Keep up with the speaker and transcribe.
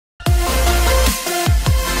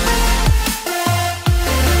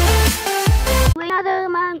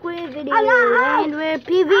And we're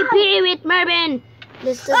PvP with Marvin.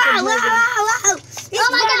 This stupid Marvin. He's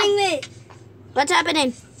burning me. What's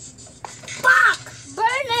happening? Fuck!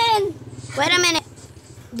 Burning! Wait a minute.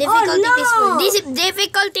 Difficulty no. peaceful.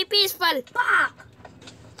 Difficulty peaceful. Fuck!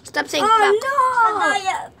 Stop saying fuck.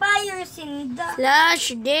 No! Fires in the... Flash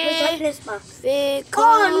difficulty.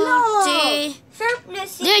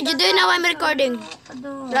 Surplus. Dude, you do know I'm recording,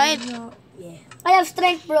 right? Yeah. I have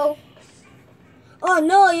strength, bro. Oh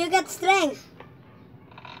no, you got strength.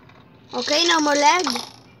 Okay, no more lag.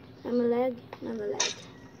 No more lag. No more lag.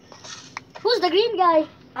 Who's the green guy?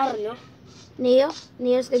 I don't know. Neo.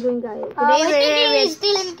 Neo's the green guy. Today I we're think here he's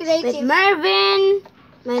still in with creative. Marvin,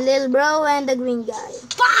 my little bro, and the green guy.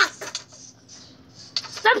 Fuck!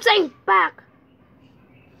 Stop saying fuck.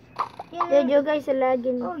 Yeah. Dude, you guys are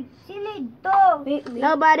lagging. Oh, sino ito?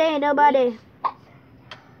 Nobody.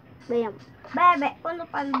 Bam. Bebe,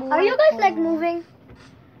 are you guys like moving?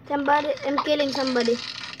 Somebody, I'm killing somebody.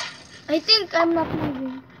 I think I'm not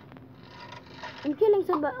moving. I'm killing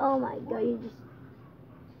somebody. Oh my god, you just...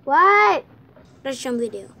 What? Let's some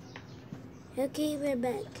video. Okay, we're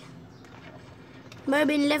back.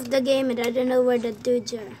 Marvin left the game and I don't know where the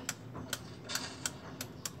dudes are.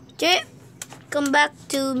 Okay, come back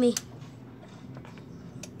to me.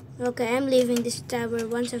 Okay, I'm leaving this tower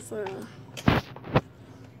once and for all.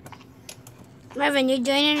 Marvin, you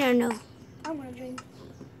joining or no? I'm gonna join.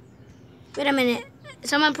 Wait a minute.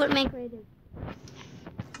 Someone put me in creative.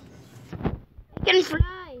 I can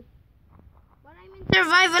fly. But I'm in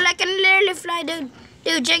survival. I can literally fly, dude.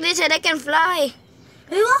 Dude, check this out. I can fly.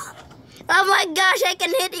 What? Oh my gosh, I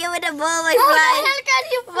can hit you with a ball by How flying. the hell can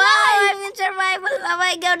you Wow, fly? I'm in survival. Oh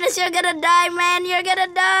my goodness, you're gonna die, man. You're gonna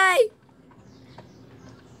die.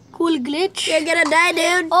 Cool glitch. You're gonna die,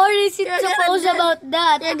 dude. Or is it You're gonna supposed die. about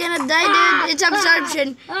that? You're gonna die, dude. It's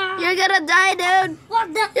absorption. You're gonna die, dude.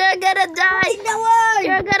 What the? You're gonna die. In the world?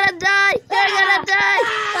 You're gonna die. You're gonna die.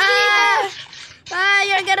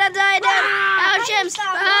 You're gonna die, dude. Oh, Shims.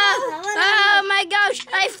 Oh my gosh.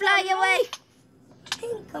 I fly away.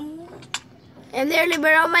 I'm nearly,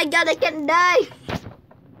 bro. Oh my god, I can die.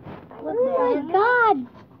 Oh my god.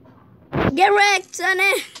 Get wrecked,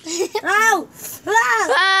 sonny. Ow!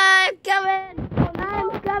 I'm coming. I'm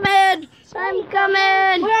coming. I'm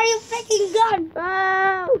coming. Where are you freaking gone?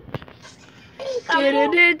 Oh.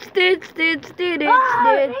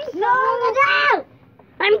 No!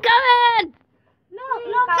 I'm coming. No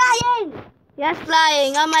flying! Yes,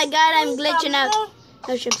 flying. Oh my god, I'm glitching out.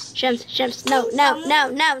 No, Shims. No.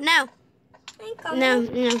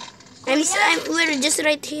 We're just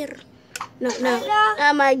right here. No.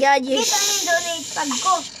 Oh my god, you donate tag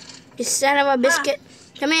ko. you son of a biscuit.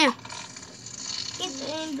 Come here.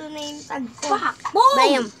 Donate tag ko. Boom!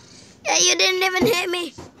 Bam. Yeah, you didn't even hit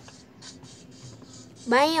me.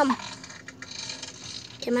 Bam.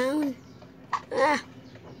 Come on.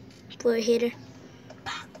 Poor hitter.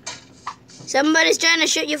 Somebody's trying to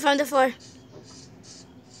shoot you from the floor.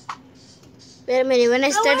 Wait a minute, when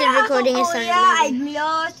I started recording, I started lagging. I'm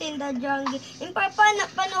lost in the jungle.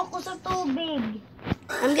 Paano ko sa tubig?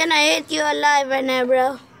 I'm gonna hit you alive right now,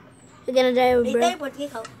 bro. You're gonna die, bro. You're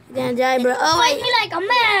gonna die, bro. Oh, Fight wait. me like a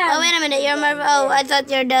man! Oh, wait a minute. You're Marvel. Oh, I thought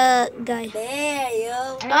you're the guy. There,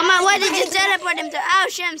 yo. Oh, my. Why did you teleport him to? Oh,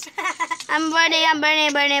 Shims. I'm burning.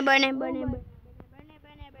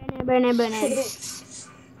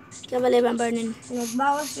 Can't believe I'm burning.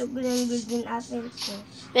 Nagbawas yung green apple ko.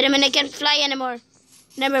 Wait a minute. I can't fly anymore.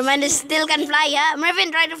 Never mind. I still can fly, yeah? Marvin,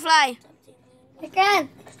 try to fly. I can't.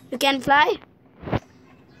 You can fly?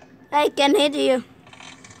 I can hit you.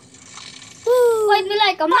 Woo. Fight me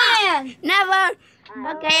like a man! Never.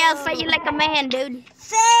 Okay, I'll fight you like a man, dude.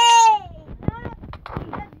 Say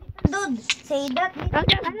that. I'll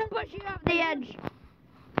just push you off the edge.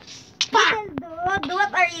 Dude,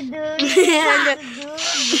 what are you doing?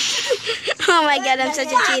 Oh my god, I'm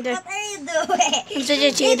such a cheater. What are you doing? I'm such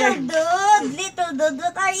a cheater. Little dude,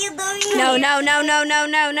 what are you doing? No.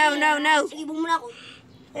 Sige, bumula ko.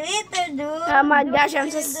 Little dude. Oh my gosh,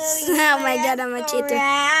 I'm just... Oh my god, I'm a cheater.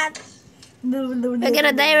 You're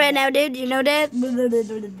gonna die right now, dude. You know that?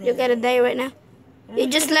 You're gonna die right now. You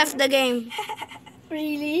just left the game.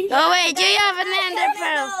 Really? Oh wait, you have an ender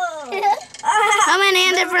pearl. How many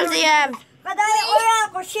ender pearls do you have? Kadaya ko yan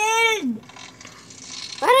ako, shield!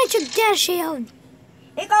 Why don't you get a shield?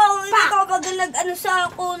 Ikaw ka doon nag-ano sa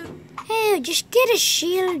akin. Hey, just get a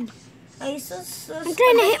shield. Ay, sus. I'm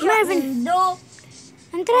trying to hit Marvin.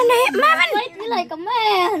 I'm trying to hit Marvin. Fight me like a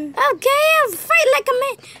man. Okay, I'll fight like a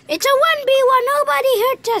man. It's a 1v1. Nobody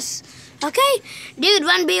hurt us. Okay? Dude,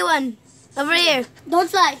 1v1. Over here. Don't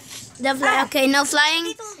fly. The fly. Okay, no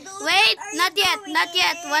flying. Wait, not yet.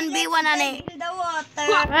 1v1 on it. In the water.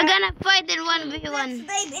 We're gonna fight in Let's 1v1.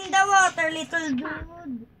 dive in the water, little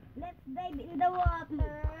dude. Let's dive in the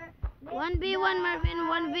water. 1v1, Marvin,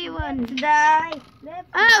 1v1. Dive. Let's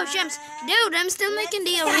Oh, Shams. Dude, I'm still making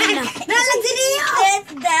the arena.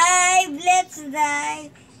 Let's dive. Let's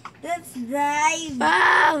dive. Let's dive.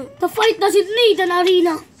 Wow. The fight doesn't need an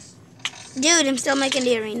arena. Dude, I'm still making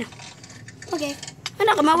the arena. Okay.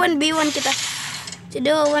 Ano ka, 1v1 kita. To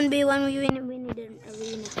do a 1v1, we need an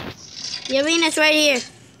arena. The arena's right here.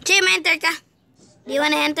 Chim, enter ka. Do you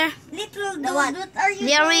wanna enter? Little dude, what are you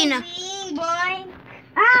The arena. doing, boy?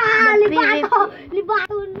 The Libato!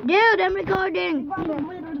 Libato! Dude, I'm recording.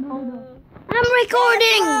 I'm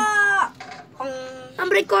recording.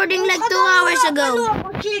 I'm recording like 2 hours ago.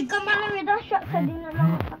 Shield ka man lang ito. Shot sa di na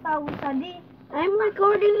lang katawag sa di. I'm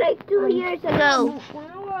recording like 2 years ago.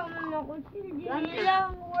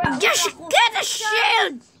 Just get a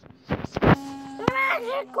shield.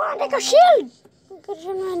 Kuha ka shield. Ako,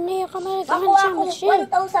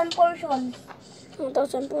 1,000 portions.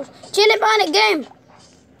 1,000 po. Chili pa ka game.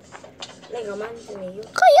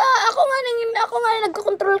 Kaya ako nga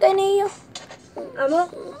nagko-control kay Neo. Amo?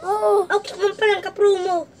 Oo. Okay, mo pa lang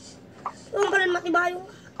ka-promo. Mo pa lang matibayo.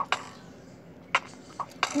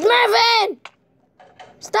 Marvin!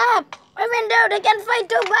 Stop! Marvin, dude, I can fight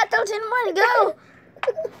 2 battles in one go.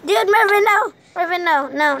 Dude, Marvin, no. Marvin, no.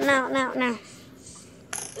 No.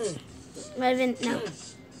 Marvin, no.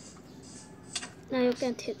 No, you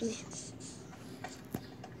can't hit me.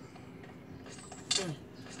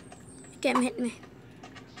 You can't hit me.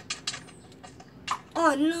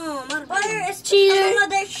 Oh no, Marvin is Cheater.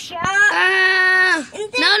 another shot.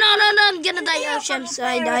 No, I'm gonna die. Oh, Shams, so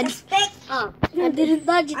I died. I didn't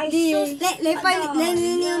dodge it.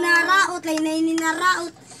 Lain na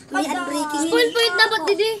raot. May unbreaking. Spoil point dapat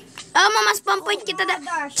didi. Oh, mama, spawn point kita da.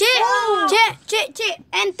 Che.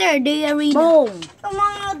 Enter the arena. Boom.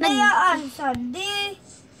 Mga dayaan sa di.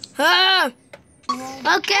 Ah.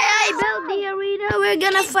 Okay, I built the arena. We're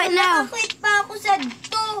gonna fight now. Quit pa ako sa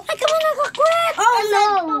to. Ay, ka mo nakakwit. Oh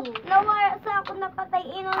no. Nawala sa ako napatay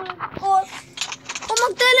inong ko. Kung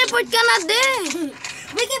mag-teleport ka na din.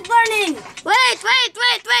 We keep burning. Wait.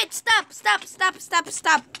 Stop.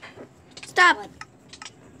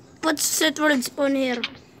 Put set world spawn here.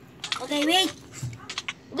 Okay, wait.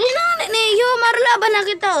 Di na, Neo. Marlaban na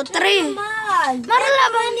kita. 3.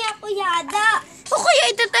 Marlaban. Hindi ako yada. O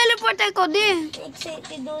kaya ito-teleport ako di.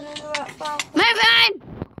 Excited doon na pa ako. Marvin!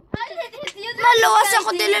 Maluwas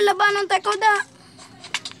ako dilalabanan tayo da.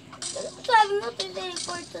 Sabi mo,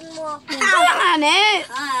 teleportan mo ako. Kaya nga ne.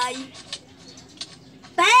 Hi.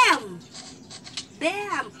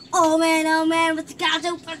 Bam! Oh man, what's the guys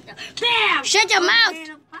open? Bam! Shut your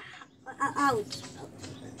mouth. Ouch.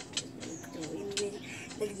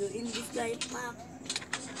 Nag-go in this guy, pop.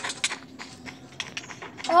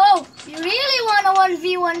 Oh, you really want a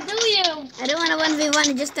 1v1, do you? I don't want a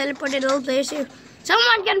 1v1. I just teleported all players here.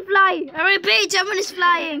 Someone can fly. I repeat, someone is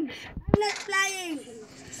flying. I'm not flying.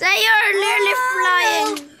 Say you're literally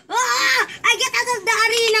flying. I get out of the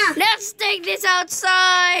arena. Let's take this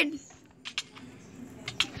outside.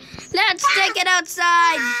 Let's take it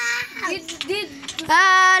outside.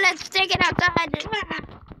 Let's take it outside.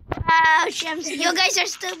 Oh, Shams. You guys are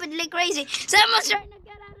stupidly crazy. Someone's trying to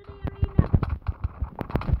get out of the arena.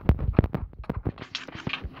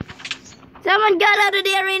 Someone got out of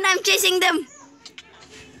the arena. I'm chasing them.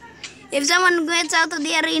 If someone gets out of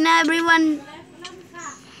the arena, everyone...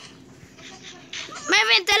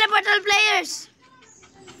 Marvin, teleport all players.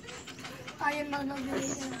 I am not doing.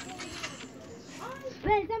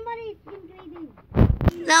 Well, somebody is invading.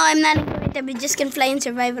 No, I'm not innovative. We just can fly in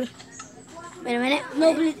survival. Wait a minute.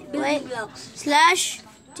 No Wait. building blocks. Slash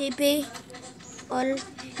TP all.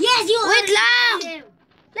 Yes, you Wait are lang! creative.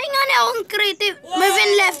 Like nga na akong creative. Yeah.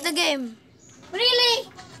 Marvin left the game. Really?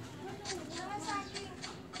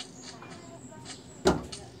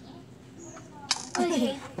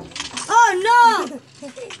 Okay. Oh no!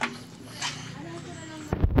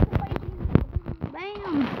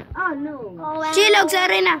 Bam! Oh no! Chilog sa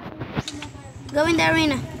arena. Go in the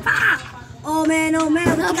arena. Oh man!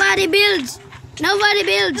 Nobody builds. Nobody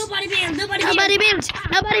builds.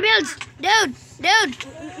 Dude.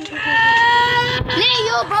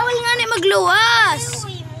 Leo, bawal nga na magluwas.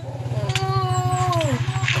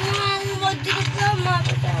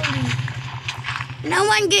 No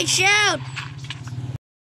one gets shout.